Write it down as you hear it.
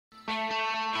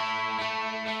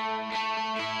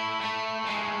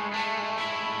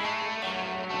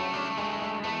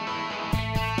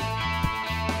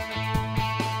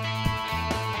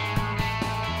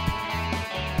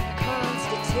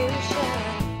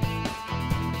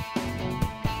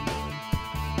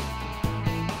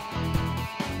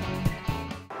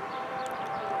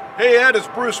Hey Ed, it's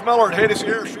Bruce Miller at Haydocy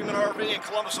Airstream RV in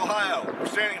Columbus, Ohio. We're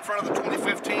standing in front of the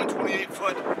 2015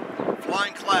 28-foot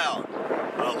Flying Cloud.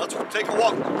 Let's take a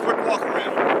quick walk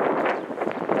around.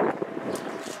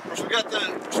 Of course, we got the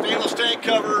stainless tank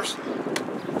covers,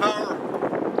 power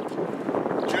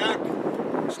jack,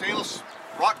 stainless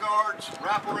rock guards,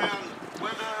 wraparound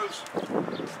windows.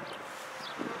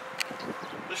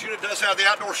 This unit does have the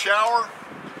outdoor shower.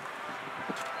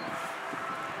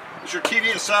 This is your TV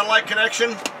and satellite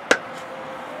connection.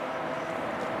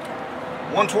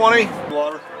 120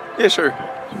 water. Yes, sir.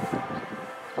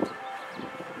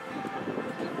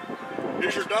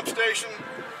 Here's your dump station.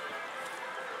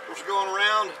 Of course, going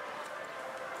around.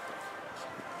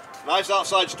 Nice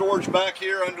outside storage back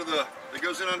here under the that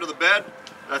goes in under the bed.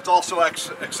 That's also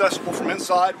accessible from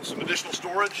inside with some additional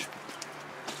storage.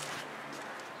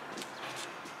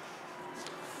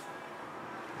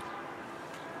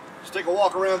 Let's take a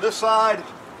walk around this side.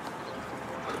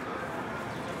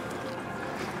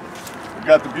 We've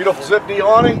got the beautiful zip-D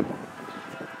awning,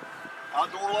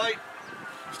 outdoor light.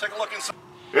 Let's take a look inside.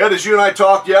 Ed, as you and I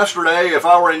talked yesterday, if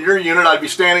I were in your unit, I'd be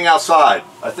standing outside.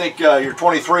 I think your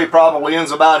 23 probably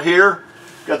ends about here.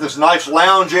 Got this nice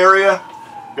lounge area.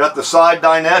 Got the side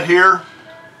dinette here.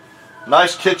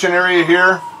 Nice kitchen area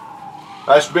here.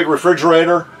 Nice big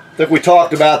refrigerator. I think we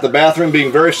talked about the bathroom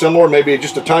being very similar, maybe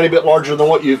just a tiny bit larger than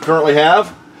what you currently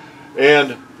have.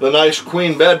 And the nice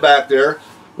queen bed back there.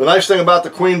 The nice thing about the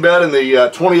queen bed in the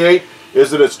 28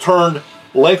 is that it's turned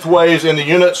lengthways in the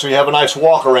unit, so you have a nice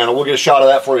walk around, and we'll get a shot of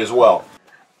that for you as well.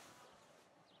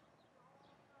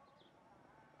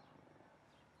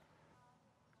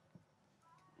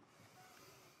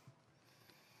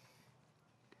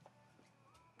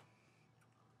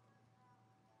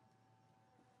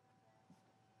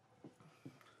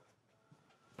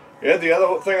 And the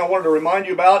other thing I wanted to remind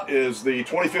you about is the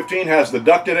 2015 has the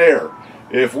ducted air.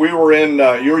 If we were in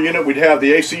your unit, we'd have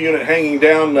the AC unit hanging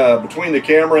down between the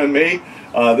camera and me.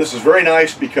 This is very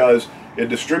nice because it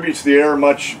distributes the air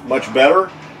much better,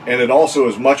 and it also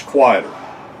is much quieter.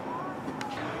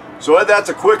 So Ed, that's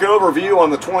a quick overview on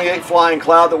the 28 Flying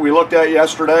Cloud that we looked at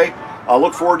yesterday. I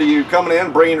look forward to you coming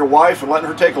in, bringing your wife, and letting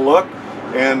her take a look,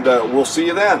 and we'll see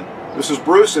you then. This is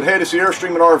Bruce at Haydocy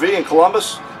Airstream RV in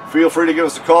Columbus. Feel free to give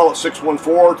us a call at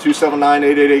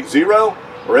 614-279-8880,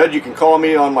 or Ed, you can call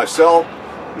me on my cell,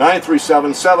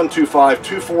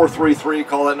 937-725-2433.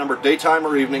 Call that number daytime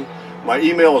or evening. My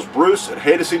email is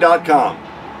bruce@haydocy.com.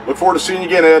 Look forward to seeing you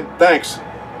again, Ed. Thanks.